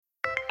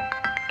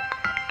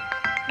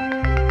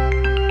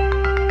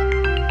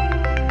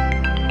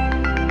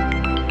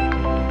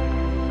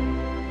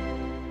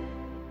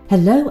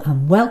Hello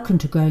and welcome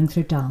to Growing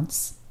Through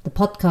Dance, the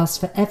podcast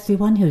for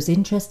everyone who is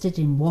interested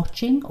in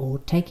watching or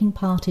taking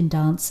part in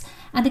dance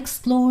and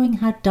exploring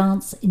how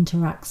dance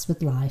interacts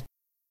with life.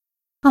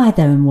 Hi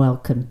there and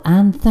welcome,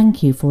 and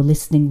thank you for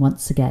listening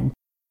once again.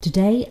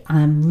 Today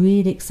I'm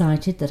really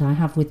excited that I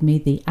have with me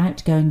the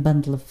outgoing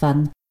bundle of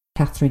fun,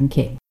 Catherine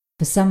King.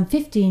 For some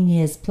 15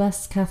 years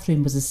plus,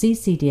 Catherine was a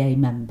CCDA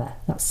member,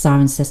 that's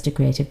Cirencester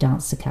Creative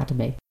Dance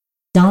Academy,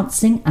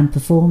 dancing and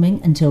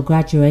performing until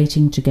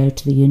graduating to go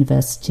to the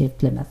University of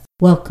Plymouth.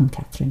 Welcome,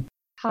 Catherine.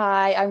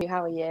 Hi,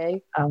 how are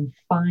you? I'm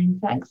fine,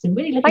 thanks. I'm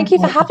really looking Thank you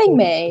for having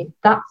me.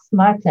 That's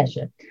my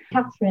pleasure.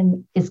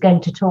 Catherine is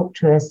going to talk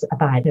to us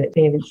about her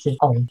experiences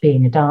of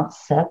being a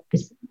dancer,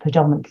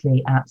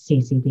 predominantly at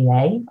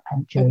CCDA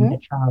and during her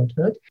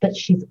childhood. But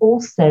she's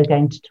also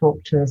going to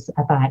talk to us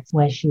about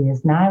where she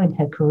is now in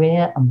her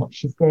career and what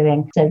she's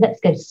doing. So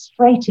let's go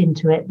straight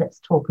into it. Let's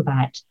talk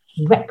about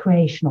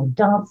recreational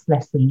dance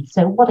lessons.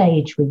 So what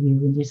age were you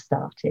when you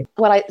started?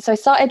 Well, I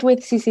started with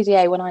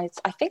CCDA when I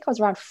think I was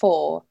around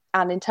 4.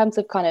 And in terms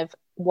of kind of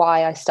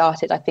why I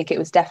started, I think it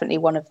was definitely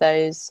one of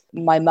those,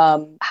 my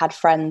mum had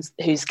friends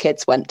whose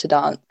kids went to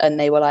dance and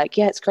they were like,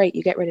 yeah, it's great,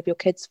 you get rid of your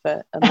kids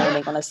for a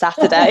morning on a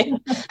Saturday.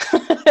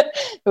 We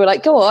were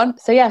like, go on.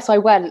 So I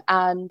went,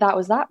 and that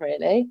was that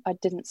really. I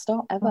didn't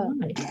stop ever.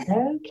 Right.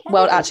 Okay.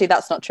 Well, actually,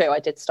 that's not true. I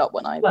did stop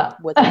when I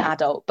was an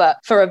adult, but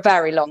for a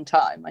very long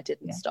time, I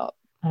didn't stop.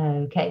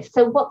 Okay.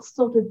 So what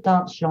sort of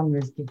dance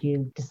genres did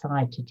you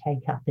decide to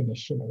take up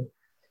initially?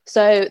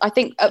 So I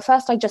think at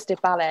first I just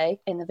did ballet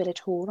in the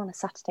village hall on a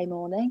Saturday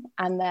morning.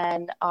 And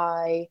then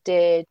I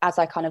did, as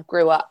I kind of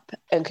grew up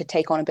and could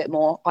take on a bit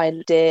more,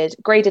 I did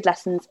graded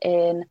lessons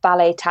in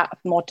ballet, tap,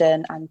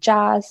 modern and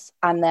jazz.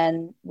 And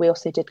then we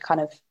also did kind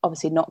of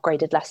obviously not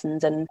graded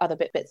lessons and other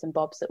bits and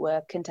bobs that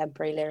were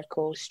contemporary,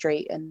 lyrical,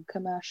 street and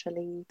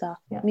commercially stuff,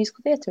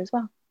 musical theatre as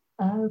well.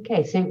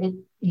 Okay, so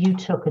you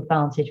took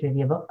advantage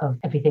really of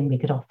everything we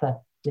could offer.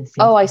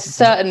 Oh, I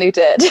certainly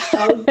did.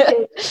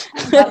 Okay.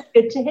 That's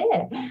good to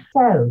hear.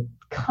 So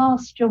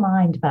cast your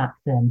mind back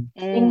then.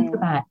 Think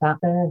about that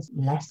first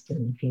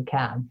lesson if you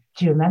can.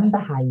 Do you remember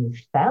how you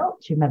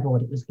felt? Do you remember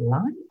what it was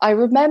like? I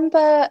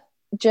remember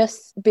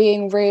just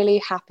being really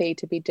happy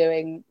to be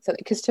doing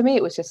something, because to me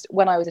it was just,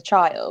 when I was a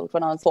child,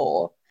 when I was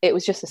 4, it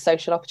was just a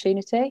social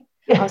opportunity.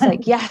 I was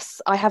like,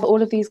 yes, I have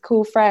all of these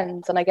cool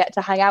friends and I get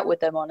to hang out with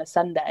them on a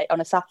Saturday.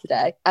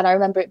 And I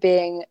remember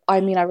I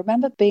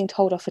remember being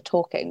told off for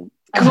talking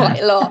quite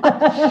a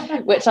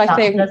lot, which I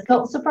think does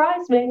not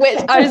surprise me. Which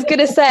I was going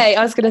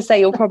to say,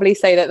 you'll probably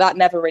say that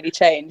never really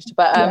changed.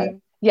 But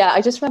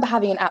I just remember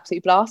having an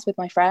absolute blast with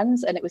my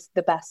friends and it was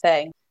the best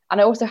thing.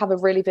 And I also have a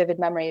really vivid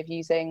memory of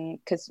using,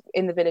 because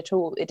in the village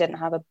hall, it didn't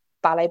have a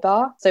ballet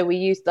bar. So we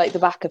used like the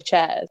back of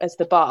chairs as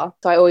the bar.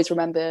 So I always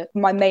remember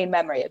my main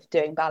memory of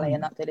doing ballet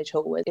in that village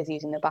hall is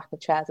using the back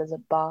of chairs as a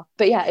bar.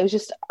 But I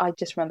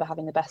just remember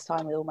having the best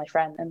time with all my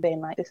friends and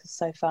being like, this is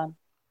so fun.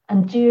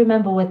 And do you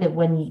remember whether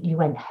when you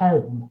went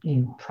home,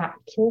 you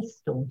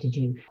practiced, or did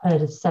you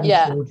heard of some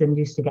children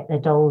used to get their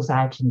dolls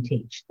out and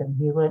teach them?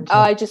 You weren't.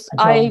 I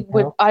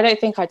don't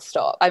think I'd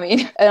stop. I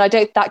mean, and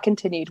that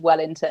continued well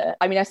into.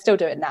 I mean, I still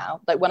do it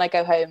now. Like when I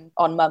go home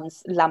on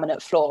Mum's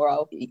laminate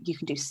floor, you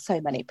can do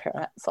so many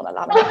pirouettes on a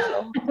laminate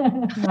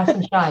floor. Nice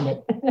and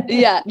shiny.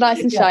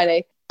 Nice and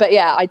shiny. But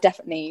I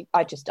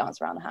just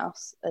dance around the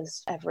house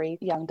as every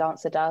young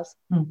dancer does.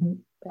 Mm-hmm.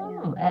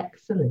 Oh,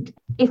 excellent.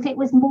 If it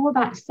was more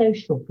about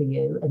social for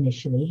you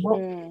initially, what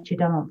did you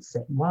dance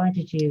in? Why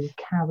did you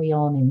carry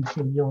on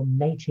into your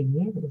later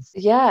years?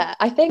 Yeah,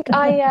 I think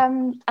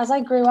as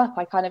I grew up,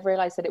 I kind of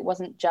realised that it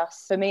wasn't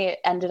just, for me, it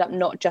ended up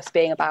not just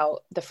being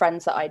about the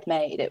friends that I'd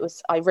made.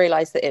 I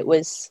realised that it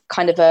was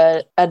kind of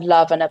a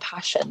love and a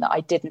passion that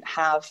I didn't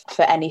have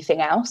for anything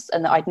else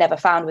and that I'd never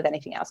found with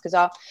anything else,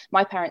 because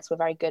my parents were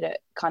very good at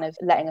kind of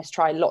letting us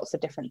try lots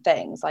of different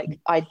things. Like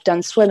I'd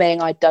done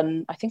swimming, I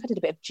think I did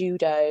a bit of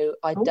judo,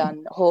 I'd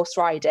done horse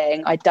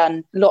riding, I'd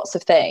done lots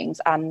of things,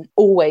 and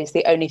always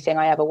the only thing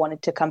I ever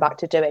wanted to come back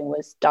to doing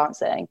was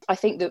dancing. I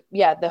think that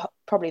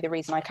probably the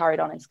reason I carried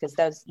on is because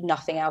there's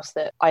nothing else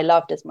that I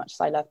loved as much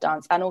as I loved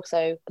dance. And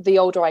also the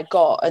older I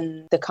got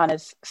and the kind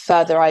of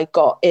further I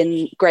got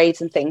in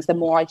grades and things, the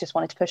more I just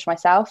wanted to push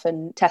myself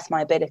and test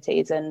my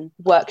abilities and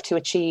work to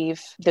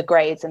achieve the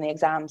grades and the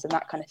exams and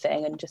that kind of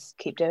thing, and just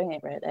keep doing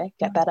it, really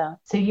get better.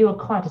 So you were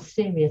quite a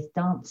serious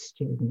dance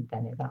student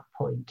then at that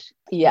point?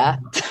 Yeah.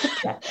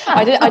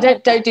 I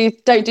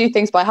don't do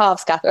things by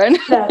halves, Catherine.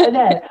 No.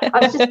 I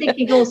was just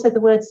thinking also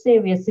the word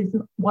serious is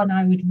one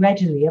I would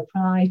readily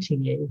apply to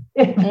you.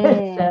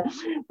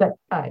 but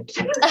out.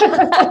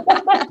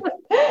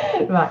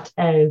 Right,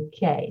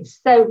 okay.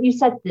 So you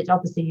said that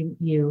obviously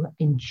you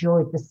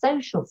enjoyed the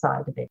social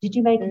side of it. Did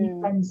you make any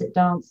friends at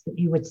dance that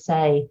you would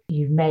say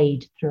you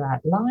made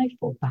throughout life,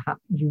 or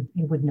perhaps you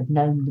wouldn't have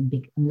known them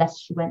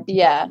unless you went to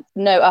dance?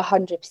 No,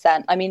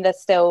 100%. I mean,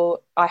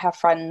 I have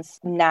friends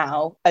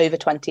now over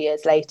 20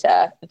 years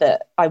later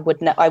that I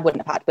wouldn't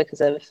have had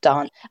because of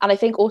dance. And I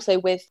think also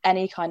with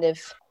any kind of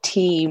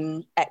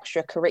team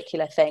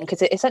extracurricular thing,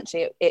 because it is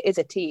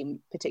a team,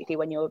 particularly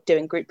when you're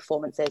doing group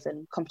performances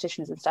and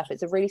competitions and stuff,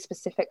 it's a really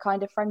specific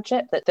kind of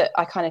friendship that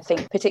I kind of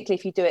think, particularly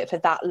if you do it for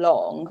that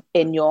long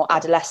in your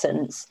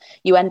adolescence,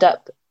 you end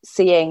up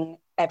seeing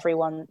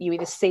everyone, you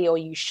either see or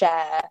you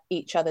share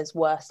each other's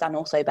worst and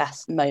also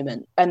best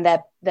moment, and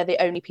they're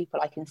the only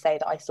people I can say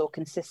that I saw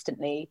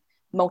consistently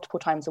multiple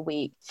times a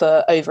week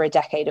for over a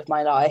decade of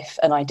my life,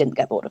 and I didn't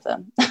get bored of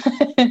them.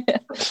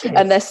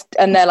 and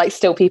they're like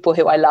still people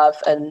who I love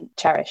and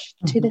cherish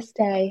to this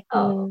day.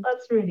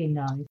 That's really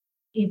nice.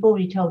 You've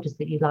already told us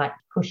that you like to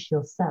push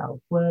yourself.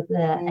 Were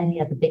there any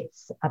other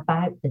bits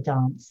about the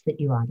dance that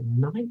you either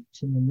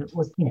liked, and it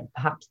was,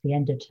 perhaps the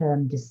end of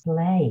term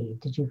display?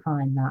 Did you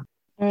find that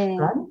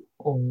fun?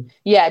 Or?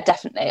 Yeah,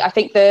 definitely. I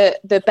think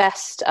the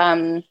best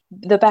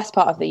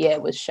part of the year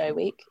was show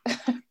week.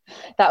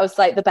 That was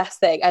like the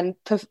best thing, and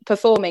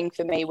performing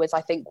for me was,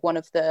 I think, one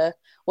of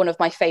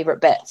my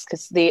favorite bits,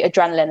 because the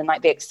adrenaline and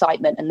like the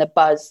excitement and the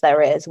buzz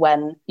there is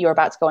when you're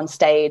about to go on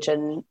stage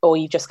or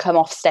you just come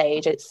off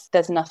stage.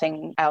 There's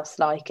nothing else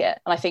like it.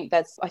 And I think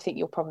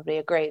you'll probably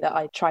agree that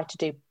I tried to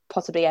do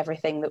possibly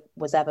everything that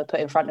was ever put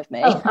in front of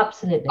me. Oh,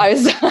 absolutely. I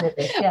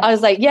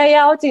was like,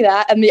 yeah, I'll do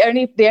that. And the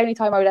only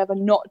time I would ever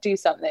not do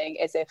something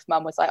is if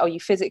mum was like, oh,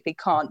 you physically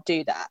can't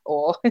do that,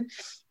 or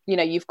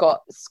you've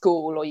got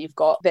school, or you've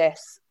got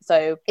this.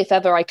 So if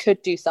ever I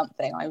could do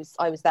something, I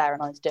was there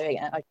and I was doing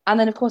it. And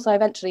then of course I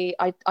eventually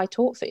I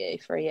taught for you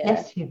for a year.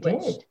 Yes, you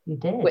did.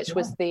 Which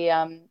was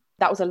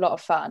that was a lot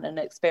of fun and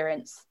an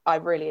experience I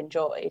really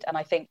enjoyed. And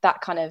I think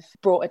that kind of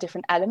brought a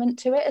different element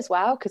to it as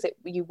well, because it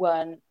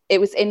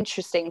was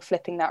interesting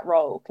flipping that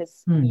role,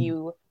 because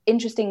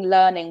interesting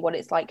learning what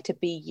it's like to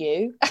be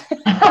you.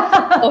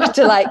 Or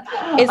to like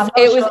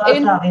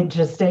not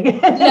interesting.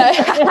 No.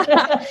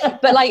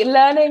 But like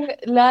learning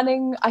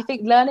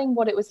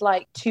what it was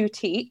like to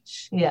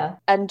teach. Yeah.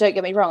 And don't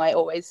get me wrong, I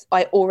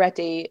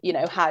already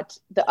had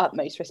the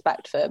utmost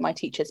respect for my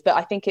teachers, but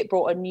I think it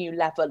brought a new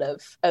level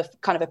of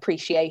kind of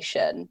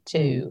appreciation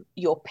to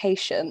your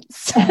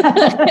patience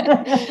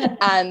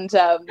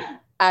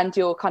and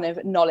your kind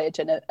of knowledge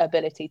and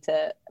ability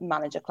to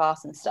manage a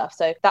class and stuff.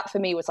 So that for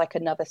me was like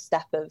another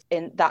step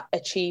in that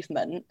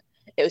achievement.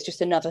 It was just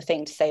another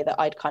thing to say that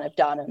I'd kind of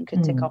done and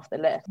could tick off the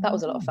list. That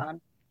was a lot of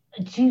fun.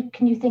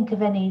 Can you think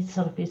of any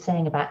sort of, you're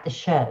saying about the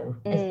show,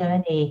 is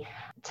there any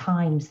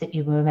times that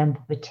you remember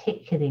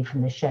particularly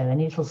from the show,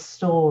 any little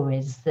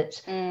stories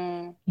that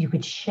you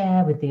could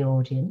share with the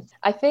audience?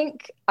 I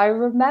think I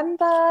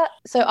remember,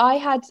 so I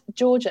had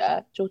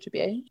Georgia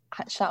Bew,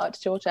 shout out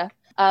to Georgia.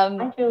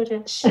 Hi,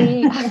 Georgia.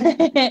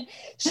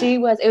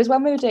 It was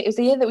when it was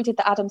the year that we did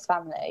the Addams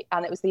Family,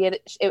 and it was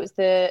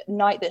the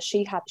night that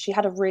she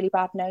had a really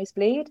bad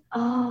nosebleed.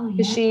 Oh,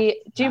 yeah.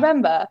 Do you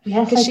remember?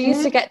 Yes, because she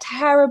used to get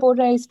terrible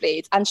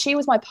nosebleeds, and she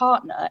was my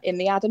partner in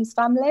the Addams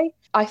Family.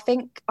 I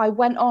think I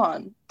went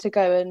on to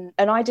go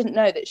and I didn't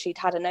know that she'd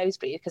had a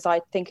nosebleed, because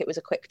I think it was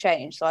a quick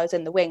change. So I was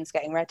in the wings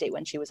getting ready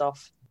when she was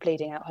off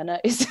bleeding out her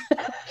nose.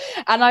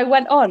 And I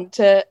went on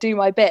to do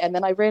my bit, and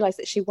then I realised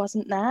that she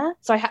wasn't there.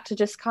 So I had to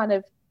just kind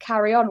of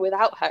carry on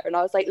without her. And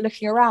I was like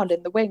looking around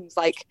in the wings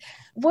like,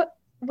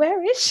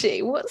 where is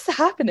she? What's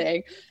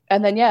happening?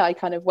 And then, I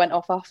kind of went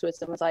off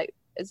afterwards and was like,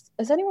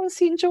 has anyone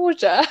seen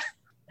Georgia?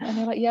 And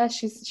they're like, yeah,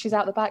 she's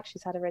out the back.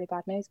 She's had a really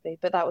bad nosebleed.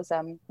 But that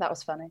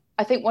was funny.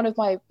 I think one of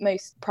my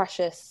most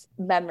precious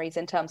memories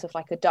in terms of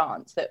like a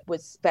dance that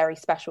was very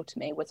special to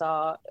me was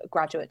our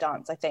graduate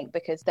dance, I think,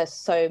 because there's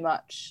so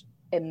much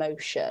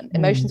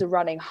emotions are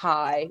running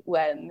high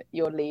when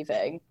you're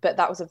leaving, but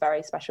that was a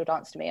very special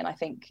dance to me. And I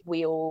think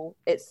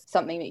it's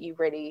something that you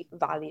really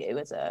value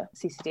as a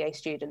CCDA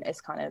student,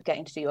 is kind of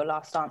getting to do your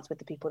last dance with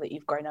the people that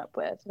you've grown up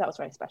with. That was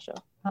very special.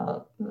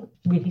 Oh,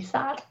 really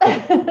sad.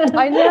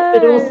 I know.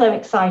 But also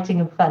exciting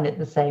and fun at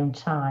the same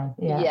time.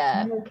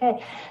 Yeah.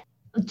 Okay.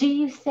 Do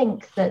you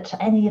think that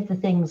any of the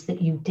things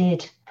that you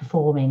did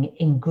performing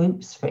in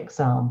groups, for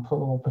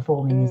example, or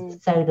performing as a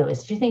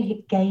soloist, do you think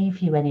it gave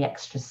you any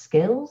extra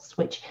skills,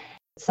 which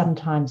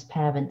sometimes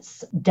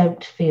parents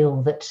don't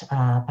feel that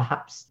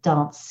perhaps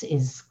dance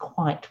is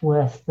quite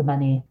worth the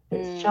money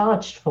that's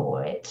charged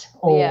for it,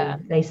 or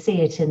they see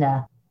it in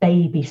a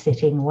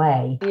babysitting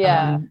way?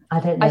 I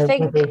don't know.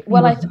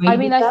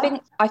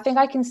 I think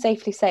I can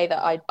safely say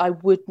that I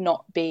would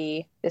not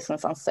be, this one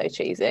sounds so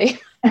cheesy,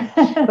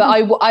 but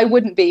I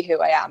wouldn't be who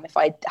I am if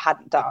I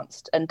hadn't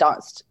danced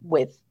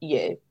with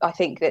you. I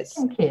think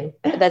Thank you.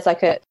 There's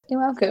like you're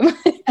welcome.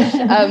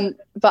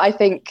 But I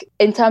think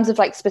in terms of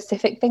like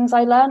specific things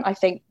I learned, I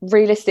think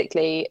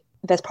realistically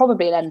there's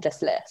probably an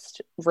endless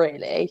list,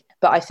 really.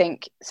 But I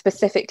think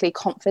specifically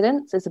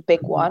confidence is a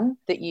big one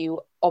that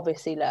you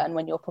obviously learn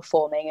when you're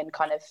performing and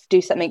kind of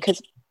do something.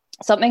 Because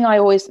something I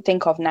always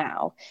think of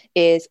now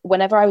is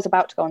whenever I was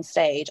about to go on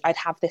stage, I'd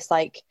have this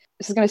like,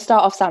 this is going to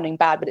start off sounding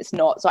bad, but it's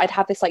not. So I'd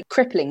have this like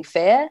crippling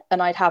fear,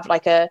 and I'd have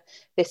like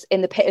this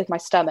in the pit of my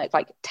stomach,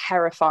 like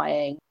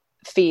terrifying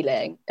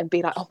feeling, and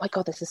be like, oh my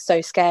God, this is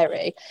so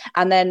scary.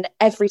 And then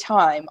every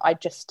time I'd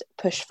just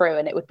push through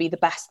and it would be the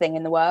best thing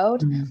in the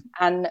world.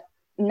 And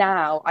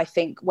now I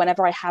think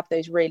whenever I have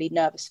those really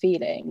nervous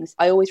feelings,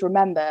 I always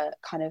remember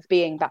kind of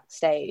being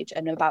backstage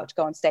and about to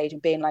go on stage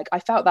and being like, I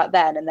felt that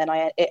then, and then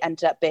it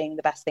ended up being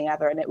the best thing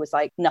ever, and it was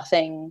like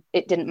nothing,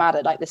 it didn't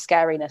matter, like the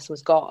scariness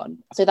was gone.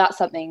 So that's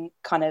something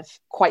kind of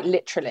quite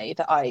literally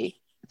that I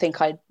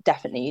think I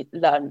definitely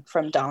learned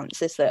from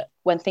dance, is that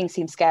when things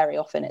seem scary,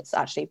 often it's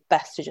actually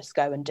best to just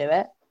go and do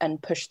it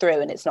and push through,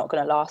 and it's not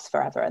going to last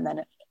forever, and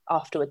then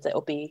afterwards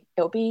it'll be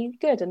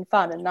good and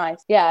fun and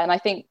nice. And I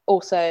think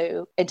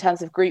also in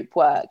terms of group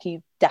work,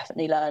 you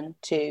definitely learn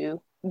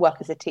to work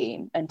as a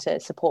team and to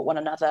support one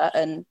another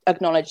and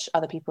acknowledge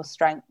other people's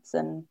strengths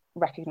and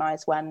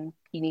recognize when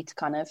you need to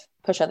kind of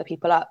push other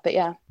people up. But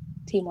yeah,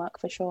 teamwork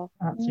for sure.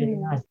 That's really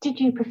nice. Did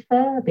you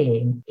prefer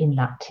being in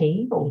that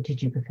team, or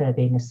did you prefer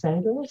being a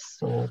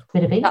soloist, or a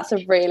bit of each? That's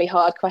a really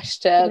hard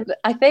question.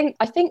 I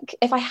think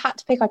if I had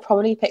to pick, I'd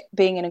probably pick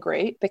being in a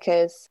group,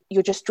 because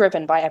you're just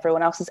driven by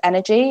everyone else's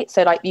energy.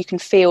 So like you can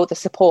feel the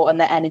support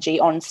and the energy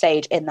on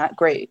stage in that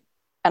group.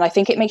 And I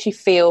think it makes you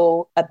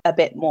feel a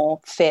bit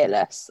more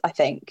fearless, I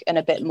think, and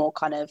a bit more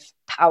kind of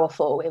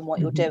powerful in what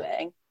you're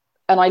doing.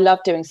 And I love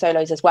doing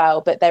solos as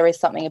well, but there is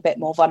something a bit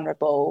more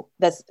vulnerable.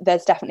 There's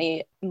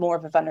definitely more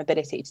of a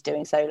vulnerability to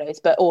doing solos,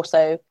 but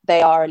also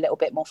they are a little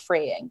bit more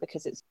freeing,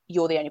 because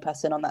you're the only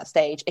person on that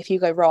stage. If you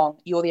go wrong,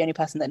 you're the only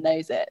person that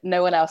knows it.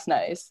 No one else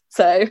knows.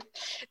 So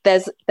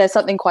there's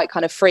something quite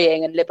kind of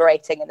freeing and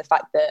liberating in the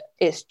fact that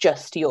it's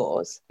just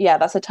yours. Yeah,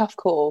 that's a tough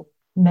call.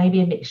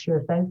 Maybe a mixture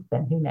of both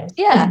then, who knows?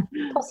 Yeah,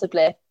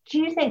 possibly. Do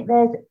you think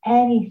there's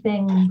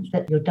anything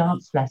that your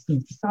dance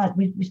lessons, besides,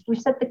 we've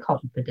said the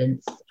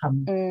confidence,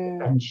 the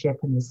friendship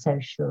and the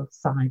social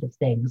side of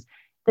things,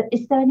 but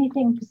is there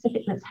anything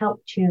specific that's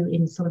helped you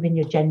in sort of in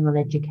your general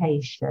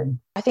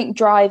education? I think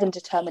drive and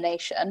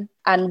determination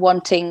and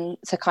wanting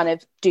to kind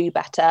of do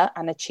better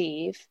and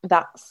achieve,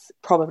 that's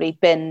probably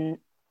been,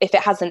 if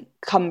it hasn't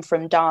come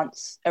from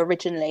dance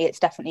originally, it's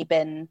definitely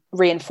been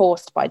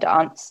reinforced by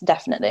dance,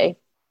 definitely.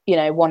 You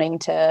know, wanting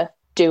to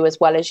do as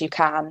well as you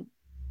can,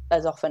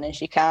 as often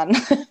as you can,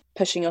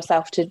 pushing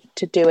yourself to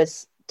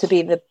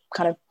be the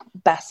kind of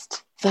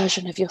best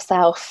version of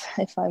yourself,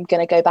 if I'm going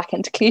to go back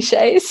into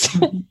cliches.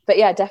 But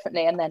yeah,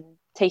 definitely. And then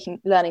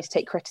learning to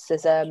take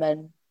criticism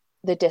and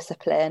the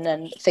discipline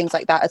and things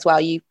like that as well.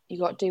 You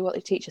got to do what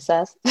the teacher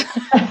says.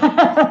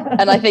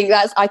 And I think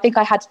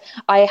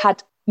I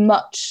had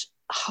much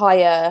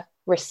higher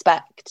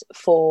respect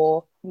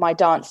for my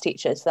dance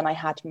teachers than I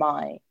had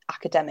my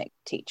academic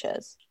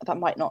teachers. That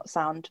might not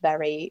sound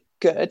very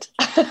good,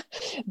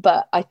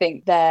 but I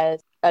think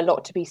there's a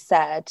lot to be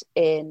said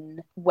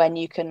in when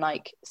you can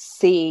like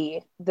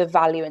see the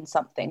value in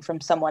something from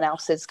someone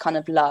else's kind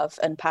of love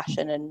and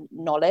passion and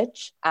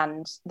knowledge,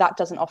 and that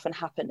doesn't often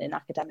happen in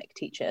academic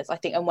teachers, I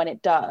think. And when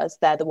it does,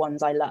 they're the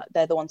ones I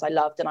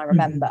loved and I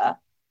remember.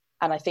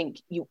 And I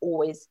think you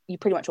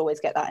pretty much always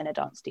get that in a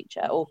dance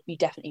teacher, or you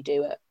definitely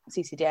do at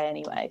CCDA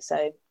anyway.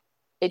 So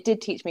it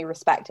did teach me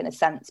respect in a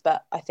sense,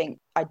 but I think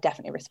I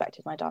definitely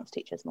respected my dance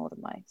teachers more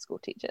than my school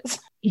teachers.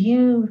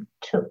 You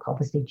took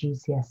obviously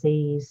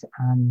GCSEs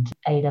and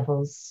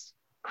A-levels.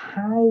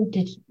 How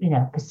did,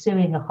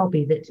 pursuing a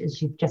hobby that,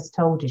 as you've just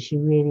told us, you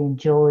really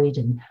enjoyed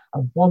and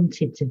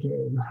wanted to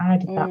do, how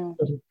did that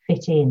sort of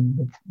fit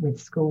in with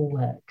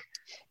schoolwork?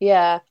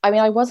 Yeah, I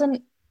mean, I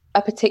wasn't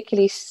a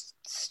particularly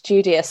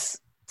studious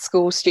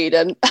school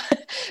student.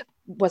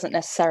 Wasn't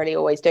necessarily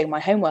always doing my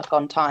homework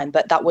on time,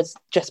 but that was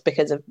just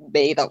because of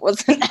me. That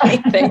wasn't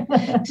anything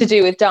to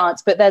do with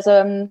dance. But there's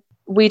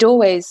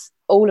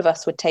all of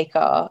us would take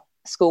our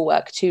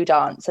schoolwork to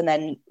dance, and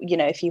then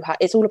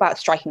it's all about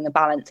striking the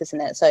balance,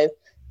 isn't it? So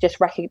just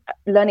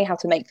learning how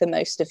to make the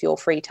most of your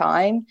free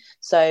time.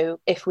 So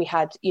if we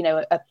had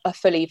a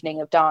full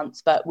evening of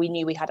dance, but we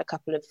knew we had a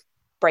couple of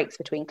breaks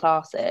between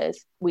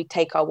classes, we'd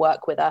take our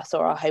work with us,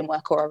 or our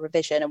homework or our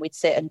revision, and we'd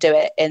sit and do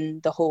it in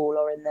the hall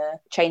or in the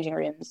changing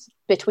rooms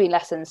between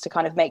lessons to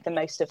kind of make the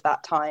most of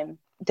that time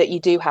that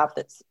you do have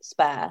that's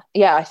spare.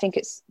 Yeah, I think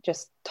it's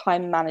just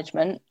time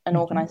management and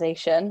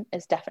organisation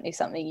is definitely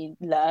something you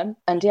learn,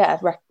 and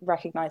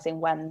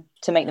recognising when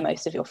to make the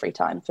most of your free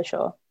time, for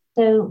sure.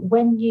 So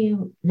when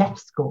you left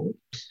school,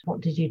 what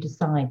did you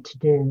decide to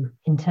do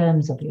in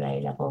terms of your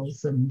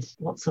A-levels, and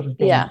what sort of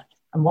thing? Yeah.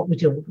 And what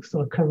would your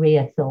sort of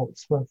career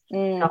thoughts? Was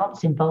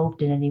dance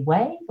involved in any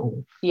way?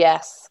 Or?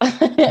 Yes.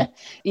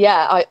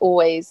 Yeah,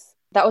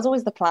 that was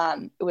always the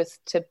plan, was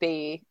to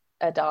be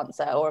a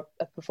dancer or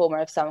a performer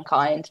of some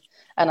kind.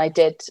 And I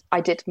did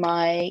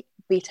my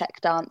BTEC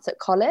dance at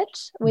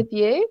college with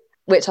you,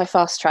 which I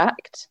fast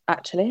tracked,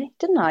 actually,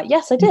 didn't I?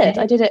 Yes, I did. did?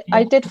 I did it. Yeah.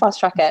 I did fast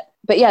track it.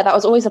 But yeah, that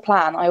was always a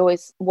plan. I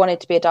always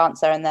wanted to be a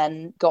dancer, and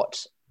then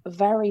got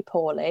very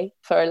poorly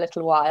for a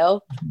little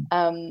while.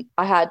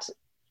 I had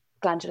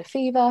glandular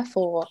fever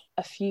for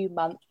a few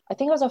months. I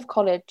think I was off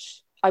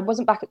college. I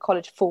wasn't back at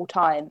college full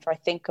time for I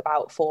think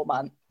about 4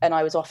 months, and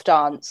I was off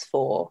dance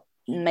for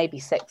maybe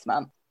 6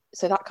 months.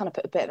 So that kind of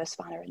put a bit of a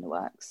spanner in the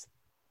works.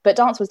 But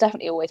dance was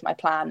definitely always my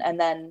plan. And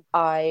then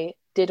I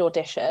did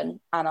audition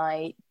and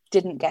I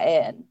didn't get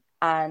in.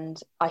 And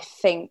I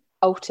think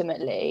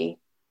ultimately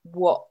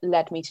what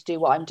led me to do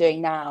what I'm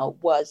doing now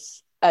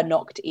was a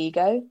knocked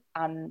ego,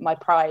 and my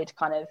pride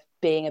kind of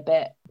being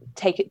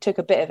took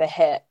a bit of a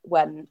hit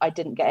when I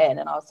didn't get in.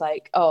 And I was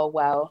like, oh,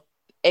 well,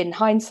 in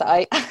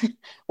hindsight,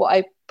 what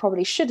I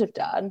probably should have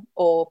done,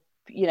 or,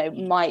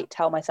 might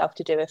tell myself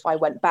to do if I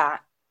went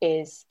back,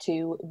 is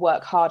to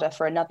work harder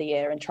for another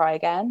year and try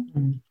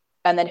again.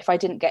 And then if I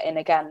didn't get in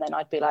again, then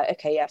I'd be like,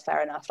 okay, yeah,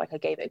 fair enough. Like, I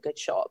gave it a good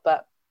shot.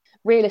 But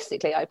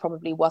realistically, I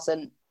probably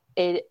wasn't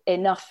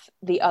enough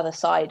the other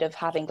side of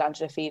having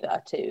glandular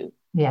fever to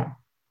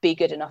be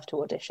good enough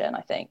to audition,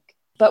 I think.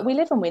 But we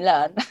live and we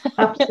learn.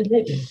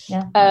 Absolutely.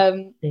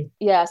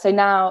 Yeah.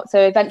 So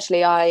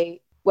eventually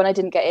when I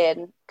didn't get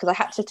in, because I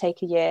had to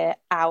take a year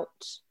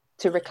out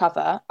to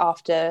recover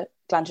after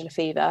glandular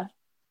fever,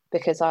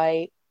 because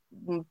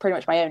pretty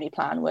much my only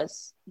plan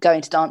was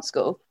going to dance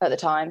school at the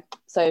time.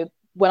 So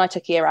when I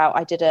took a year out,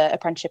 I did an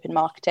apprenticeship in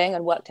marketing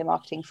and worked in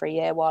marketing for a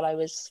year while I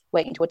was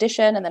waiting to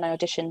audition. And then I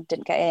auditioned,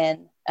 didn't get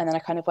in. And then I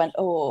kind of went,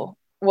 oh,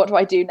 what do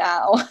I do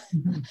now?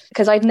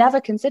 Because I'd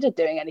never considered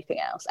doing anything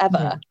else ever.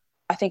 Yeah.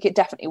 I think it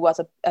definitely was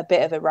a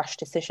bit of a rushed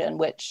decision,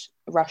 which,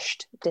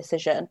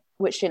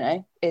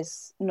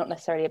 is not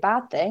necessarily a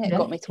bad thing. It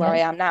got me to where I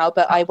am now.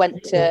 But I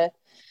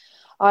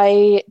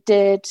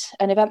did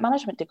an event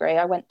management degree.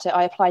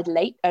 I applied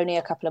late, only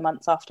a couple of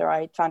months after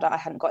I found out I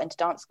hadn't got into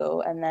dance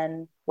school, and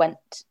then went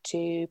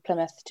to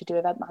Plymouth to do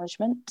event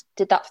management.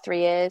 Did that for 3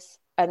 years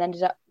and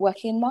ended up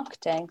working in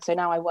marketing. So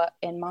now I work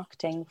in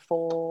marketing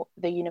for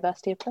the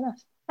University of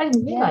Plymouth. I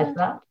didn't realise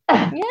that.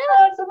 Yeah.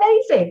 That's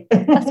amazing.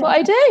 That's what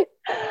I do.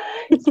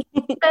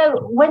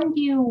 So when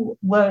you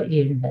were at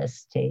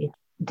university,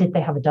 did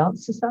they have a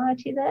dance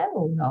society there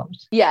or not?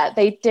 Yeah,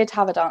 they did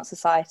have a dance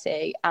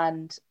society,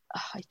 and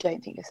I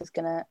don't think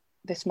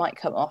this might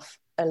come off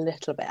a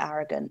little bit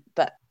arrogant,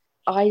 but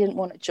I didn't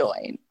want to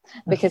join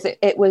because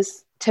it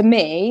was, to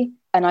me,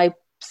 and I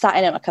sat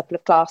in a couple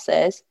of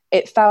classes,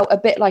 it felt a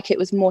bit like it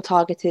was more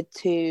targeted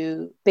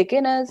to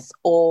beginners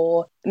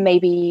or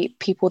maybe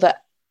people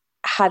that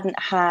hadn't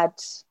had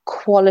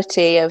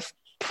quality of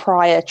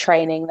prior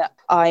training that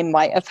I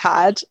might have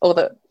had or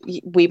that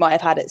we might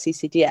have had at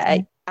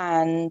CCDA.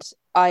 And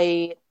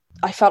I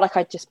felt like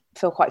I'd just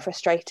feel quite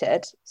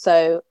frustrated.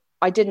 So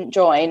I didn't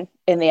join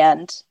in the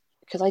end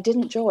because I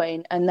didn't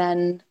join. And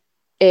then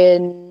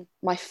in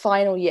my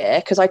final year,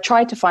 because I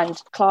tried to find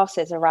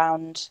classes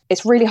around,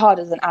 it's really hard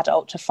as an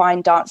adult to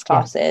find dance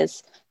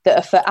classes that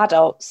are for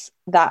adults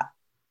that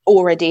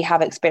already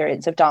have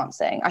experience of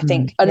dancing. I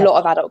think a lot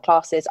of adult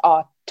classes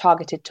are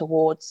targeted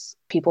towards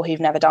people who've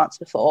never danced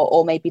before,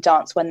 or maybe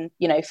dance when,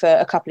 for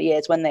a couple of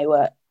years when they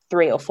were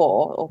 3 or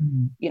 4, or,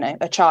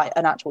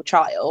 an actual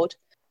child.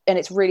 And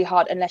it's really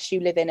hard unless you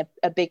live in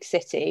a big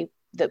city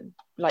that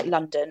like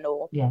London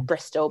or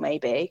Bristol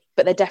maybe,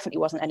 but there definitely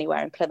wasn't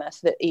anywhere in Plymouth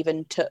that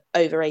even took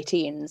over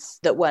 18s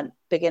that weren't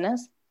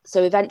beginners.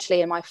 So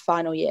eventually in my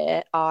final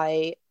year,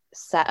 I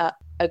set up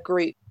a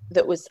group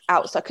that was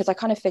outside, because I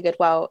kind of figured,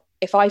 well,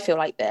 if I feel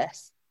like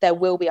this, there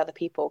will be other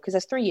people, because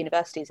there's 3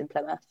 universities in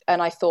Plymouth,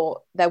 and I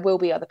thought there will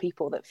be other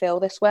people that feel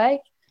this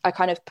way. I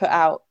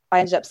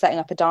ended up setting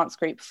up a dance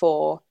group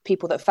for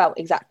people that felt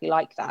exactly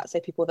like that. So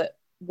people that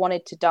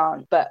wanted to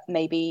dance but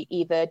maybe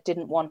either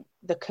didn't want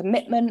the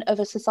commitment of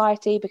a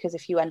society, because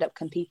if you end up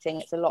competing,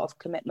 it's a lot of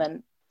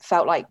commitment,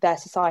 felt like their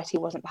society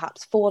wasn't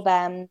perhaps for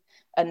them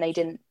and they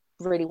didn't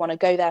really want to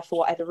go there for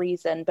whatever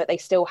reason, but they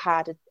still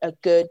had a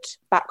good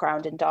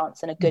background in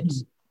dance and a good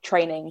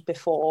training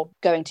before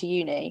going to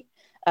uni,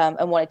 and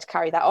wanted to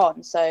carry that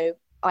on. So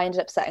I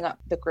ended up setting up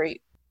the group.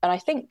 And I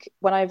think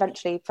when I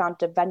eventually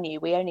found a venue,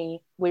 we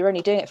were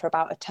only doing it for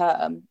about a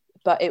term,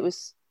 but it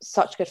was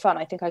such good fun.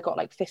 I think I got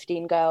like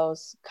 15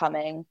 girls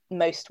coming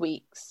most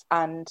weeks,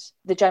 and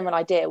the general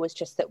idea was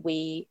just that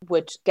we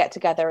would get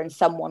together and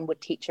someone would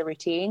teach a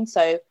routine.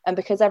 So, and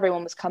because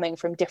everyone was coming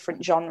from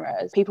different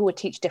genres, people would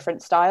teach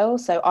different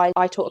styles. So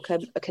I taught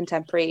a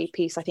contemporary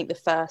piece, I think the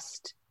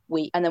first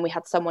week, and then we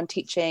had someone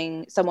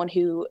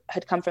who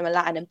had come from a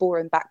Latin and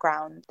ballroom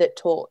background that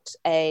taught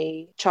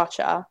a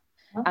cha-cha.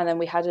 And then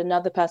we had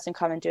another person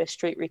come and do a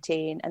street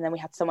routine, and then we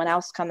had someone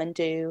else come and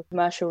do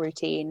commercial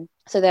routine.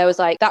 So there was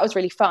like, that was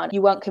really fun.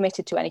 You weren't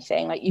committed to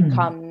anything. Like you'd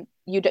come,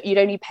 you'd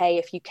only pay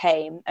if you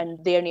came,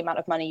 and the only amount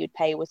of money you'd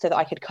pay was so that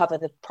I could cover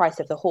the price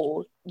of the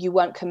hall. You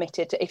weren't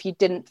committed to, if you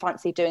didn't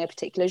fancy doing a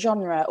particular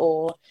genre,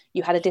 or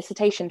you had a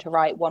dissertation to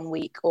write one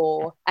week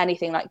or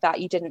anything like that,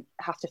 you didn't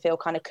have to feel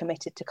kind of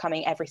committed to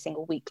coming every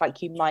single week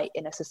like you might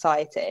in a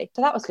society.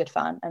 So that was good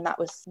fun, and that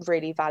was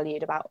really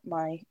valued about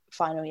my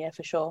final year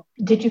for sure.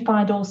 Did you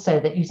find also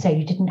that you say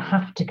you didn't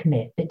have to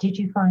commit, but did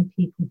you find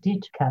people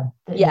did come?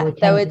 Yeah,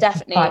 there were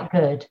definitely quite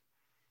good.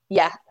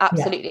 Yeah,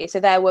 absolutely. Yeah. So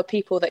there were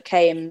people that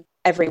came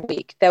every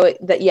week. There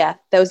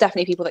was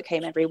definitely people that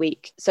came every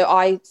week. So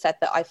I said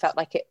that I felt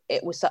like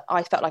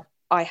I felt like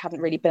I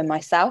hadn't really been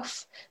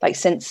myself, like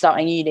since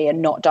starting uni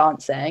and not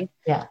dancing.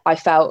 Yeah, I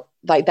felt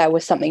like there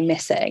was something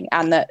missing,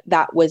 and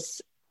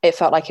it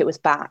felt like it was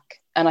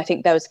back. And I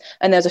think there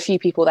was a few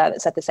people there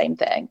that said the same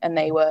thing, and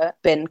they were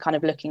been kind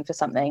of looking for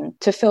something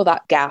to fill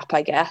that gap,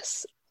 I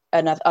guess,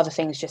 and other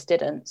things just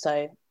didn't.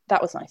 So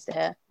that was nice to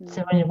hear.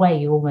 So in a way,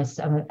 you almost,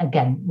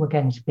 again, we're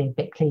going to be a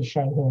bit cliche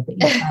here, but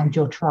you found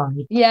your tribe.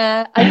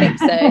 Yeah, I think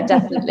so,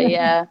 definitely.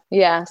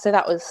 Yeah. So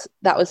that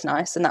was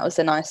nice, and that was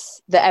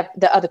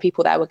that other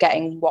people there were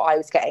getting what I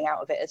was getting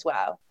out of it as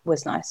well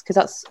was nice, because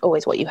that's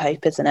always what you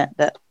hope, isn't it?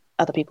 That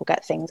other people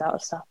get things out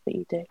of stuff that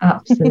you do.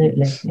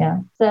 Absolutely,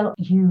 yeah. So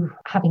you,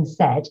 having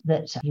said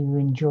that you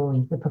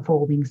enjoy the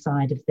performing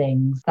side of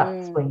things,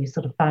 that's where you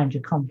sort of found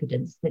your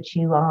confidence, that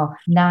you are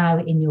now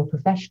in your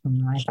professional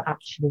life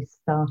actually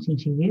starting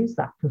to use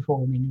that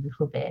performing a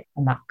little bit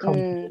and that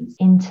confidence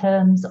in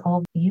terms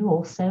of you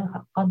also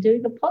are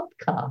doing a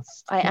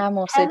podcast. I am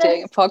also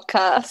doing a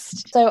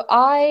podcast. So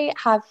I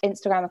have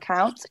Instagram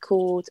accounts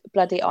called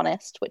Bloody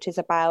Honest, which is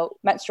about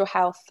menstrual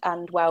health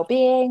and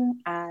well-being,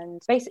 and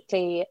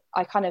basically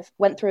I kind of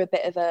went through a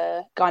bit of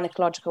a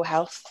gynecological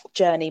health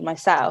journey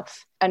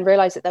myself and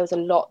realised that there was a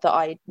lot that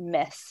I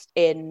missed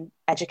in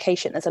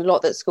education. There's a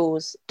lot that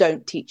schools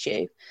don't teach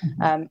you,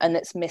 and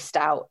that's missed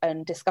out,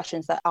 and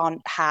discussions that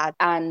aren't had.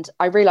 And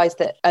I realised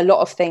that a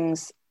lot of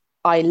things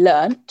I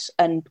learnt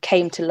and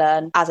came to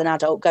learn as an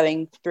adult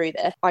going through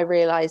this, I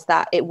realised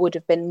that it would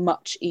have been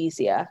much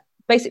easier.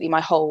 Basically,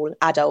 my whole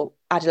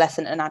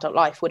adolescent and adult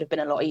life would have been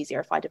a lot easier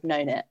if I'd have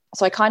known it.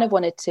 So I kind of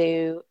wanted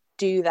to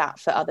do that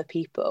for other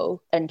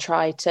people and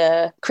try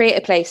to create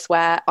a place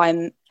where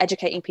I'm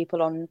educating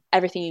people on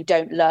everything you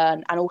don't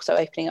learn, and also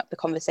opening up the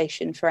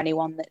conversation for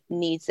anyone that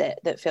needs it,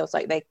 that feels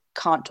like they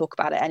can't talk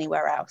about it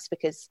anywhere else,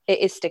 because it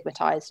is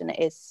stigmatized and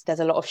there's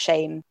a lot of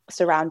shame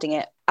surrounding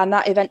it. And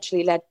that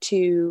eventually led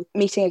to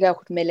meeting a girl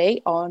called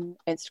Millie on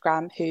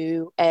Instagram,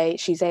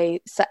 she's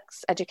a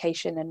sex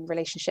education and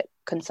relationship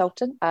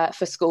consultant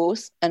for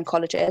schools and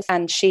colleges,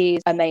 and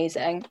she's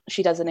amazing.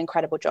 She does an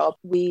incredible job.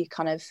 We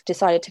kind of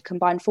decided to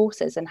combine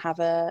forces and have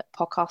a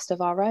podcast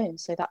of our own.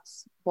 So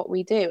that's what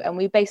we do. And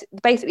we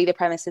basically the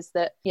premise is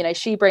that, you know,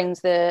 she brings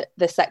the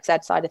sex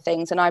ed side of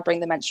things, and I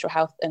bring the menstrual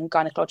health and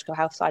gynecological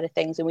health side of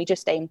things, and we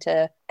just aim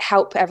to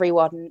help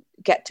everyone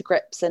get to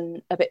grips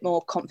and a bit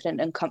more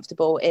confident and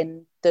comfortable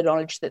in the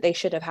knowledge that they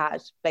should have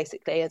had,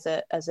 basically, as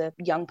a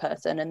young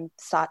person. And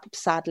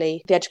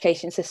sadly, the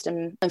education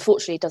system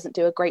unfortunately doesn't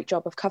do a great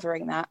job of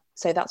covering that.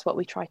 So that's what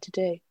we try to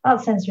do.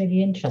 That sounds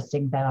really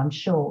interesting, though. I'm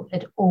sure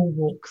at all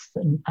walks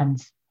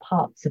and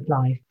parts of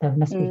life there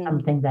must be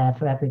something there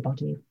for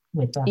everybody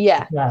with that.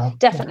 Yeah, well.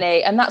 Definitely.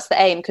 Yeah. And that's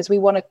the aim, because we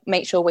want to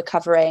make sure we're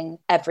covering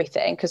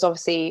everything, because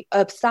obviously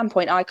a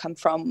standpoint I come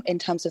from in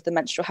terms of the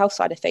menstrual health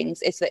side of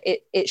things is that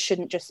it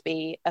shouldn't just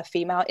be a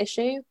female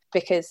issue,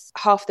 because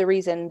half the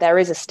reason there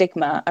is a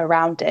stigma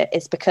around it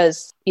is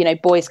because, you know,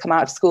 boys come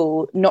out of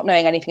school not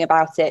knowing anything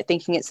about it,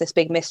 thinking it's this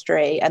big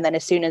mystery, and then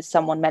as soon as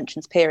someone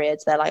mentions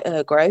periods, they're like,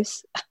 oh,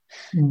 gross.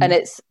 And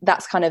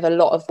that's kind of a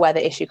lot of where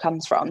the issue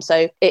comes from.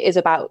 So it is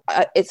about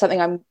it's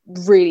something I'm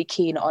really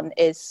keen on,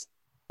 is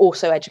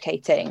also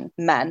educating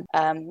men,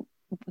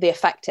 the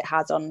effect it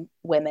has on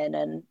women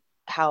and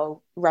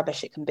how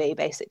rubbish it can be,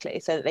 basically,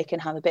 so that they can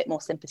have a bit more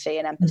sympathy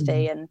and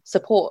empathy and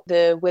support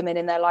the women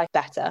in their life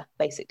better,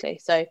 basically.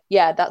 So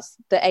yeah, that's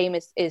the aim,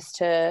 is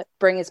to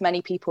bring as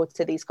many people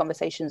to these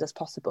conversations as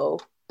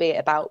possible, be it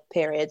about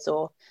periods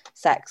or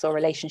sex or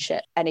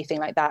relationship, anything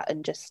like that,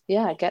 and just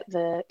get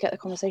the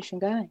conversation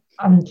going.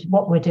 And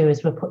what we'll do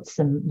is we'll put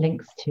some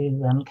links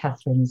to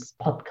Catherine's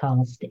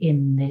podcast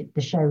in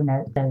the show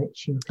note, so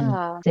that you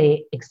can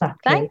see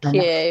exactly. Thank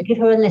you. Give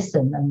her a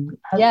listen,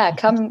 and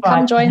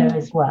come join her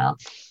as well.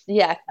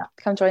 Yeah,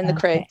 come join the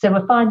crew. So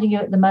we're finding you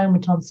at the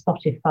moment on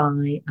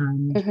Spotify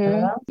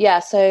and yeah.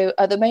 So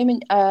at the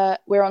moment,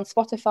 we're on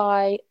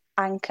Spotify,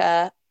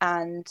 Anchor,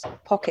 and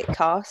Pocket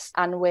Cast,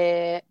 and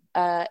we're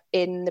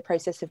in the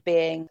process of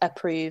being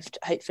approved,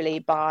 hopefully,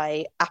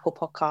 by Apple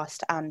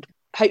Podcast and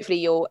hopefully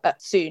you'll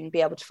soon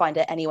be able to find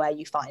it anywhere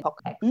you find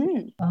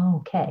podcasts.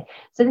 Okay,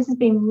 so this has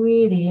been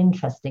really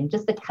interesting.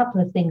 Just a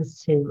couple of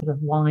things to sort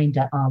of wind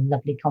up our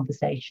lovely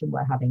conversation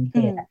we're having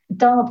here.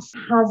 Dance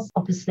has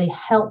obviously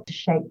helped to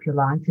shape your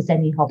life, as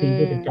any hobby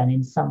would have done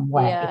in some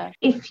way. Yeah.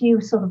 If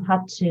you sort of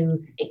had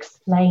to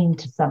explain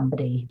to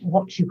somebody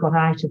what you got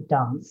out of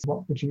dance,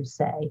 what would you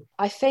say?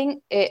 I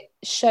think it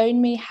showed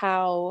me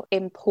how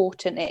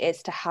important it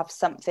is to have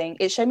something.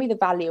 It showed me the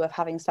value of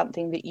having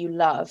something that you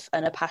love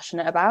and are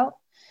passionate about,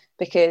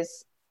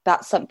 because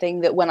that's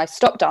something that when I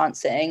stopped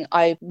dancing,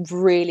 I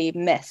really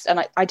missed.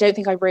 And I don't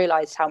think I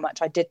realised how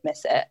much I did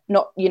miss it.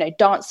 Not,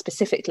 dance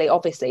specifically,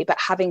 obviously, but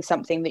having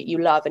something that you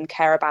love and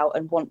care about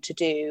and want to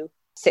do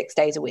 6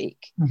 days a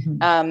week.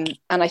 And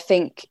I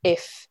think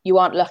if you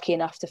aren't lucky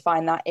enough to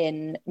find that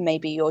in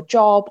maybe your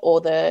job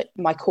or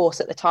my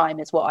course at the time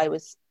is what I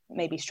was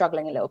maybe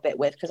struggling a little bit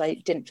with, because I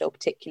didn't feel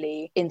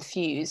particularly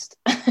enthused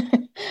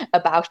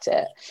about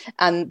it.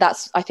 And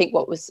that's, I think,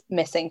 what was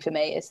missing for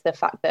me, is the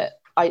fact that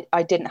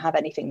I didn't have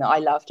anything that I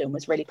loved and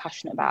was really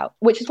passionate about,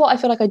 which is what I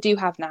feel like I do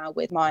have now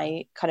with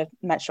my kind of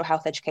menstrual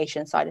health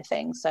education side of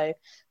things. So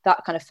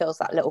that kind of fills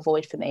that little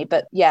void for me.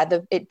 But yeah,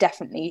 it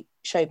definitely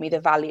showed me the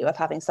value of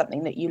having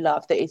something that you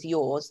love, that is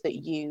yours,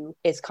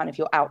 is kind of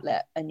your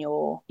outlet and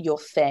your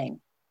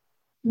thing.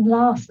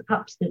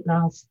 Absolute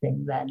last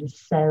thing then.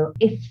 So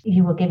if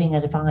you were giving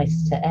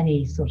advice to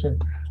any sort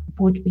of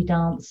would-be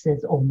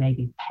dancers, or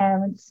maybe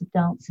parents of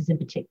dancers, in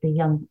particular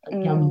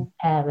young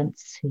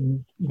parents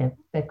who,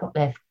 they've got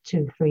their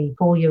 2, 3,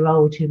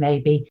 4-year-old who may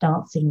be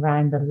dancing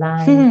around the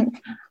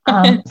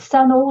lane,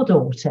 son or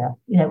daughter,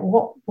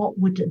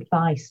 what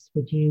advice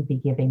would you be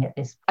giving at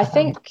this I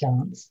think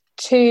dance?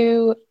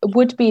 To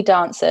would-be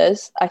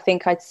dancers, I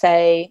think I'd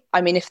say,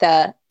 if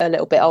they're a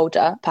little bit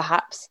older,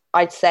 perhaps,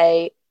 I'd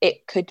say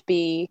it could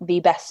be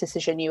the best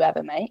decision you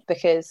ever make,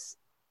 because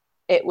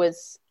it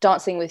was,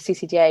 dancing with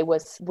CCDA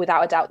was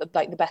without a doubt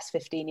the best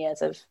 15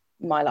 years of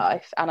my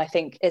life. And I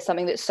think it's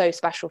something that's so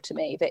special to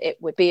me that it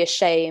would be a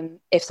shame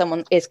if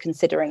someone is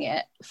considering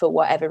it for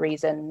whatever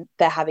reason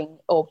they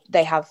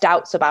have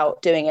doubts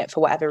about doing it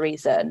for whatever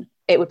reason.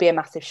 It would be a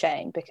massive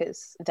shame,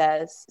 because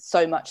there's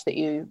so much that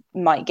you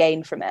might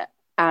gain from it.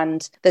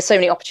 And there's so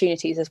many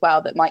opportunities as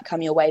well that might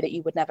come your way that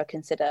you would never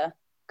consider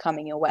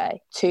coming your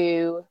way.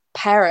 To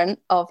parent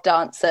of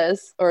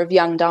dancers or of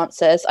young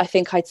dancers, I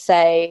think I'd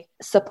say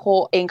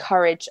support,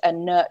 encourage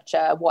and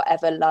nurture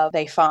whatever love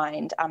they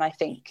find. And I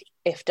think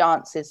if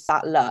dance is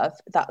that love,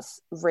 that's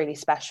really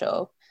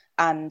special.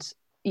 And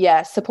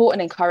yeah, support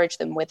and encourage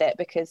them with it,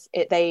 because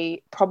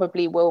they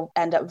probably will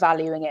end up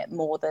valuing it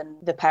more than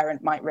the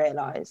parent might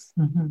realise.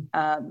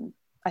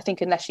 I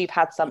think unless you've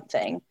had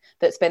something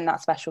that's been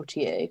that special to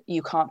you,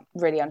 you can't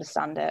really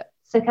understand it.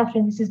 So,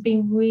 Catherine, this has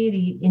been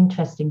really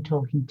interesting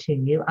talking to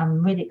you.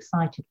 I'm really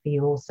excited for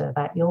you also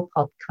about your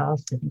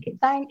podcast. I think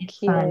it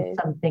sounds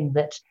something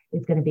that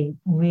is going to be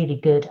really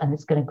good, and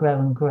it's going to grow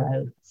and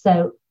grow.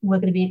 So we're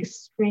going to be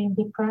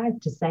extremely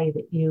proud to say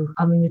that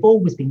we've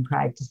always been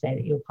proud to say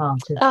that you're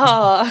part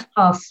of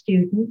our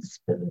students,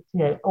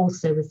 but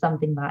also with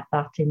something like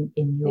that in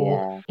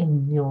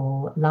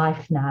your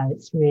life now,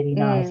 it's really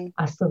nice.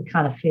 I still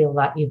kind of feel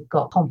like you've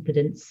got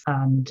confidence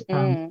and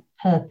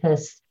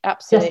purpose.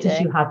 Absolutely. Just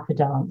as you had for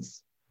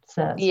dance.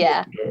 So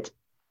really good.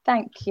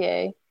 Thank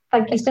you.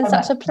 It's been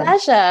such a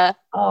pleasure.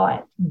 All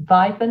right.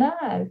 Bye for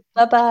now.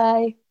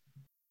 Bye-bye.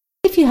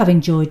 If you have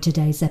enjoyed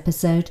today's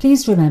episode,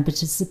 please remember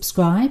to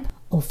subscribe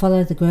or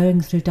follow the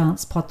Growing Through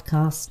Dance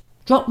podcast.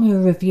 Drop me a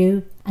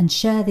review and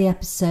share the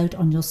episode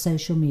on your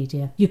social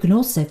media. You can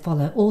also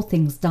follow all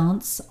things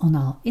dance on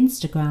our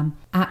Instagram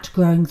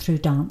 @Growing Through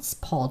Dance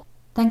Pod.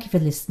 Thank you for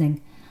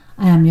listening.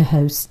 I am your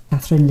host,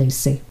 Catherine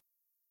Lucy.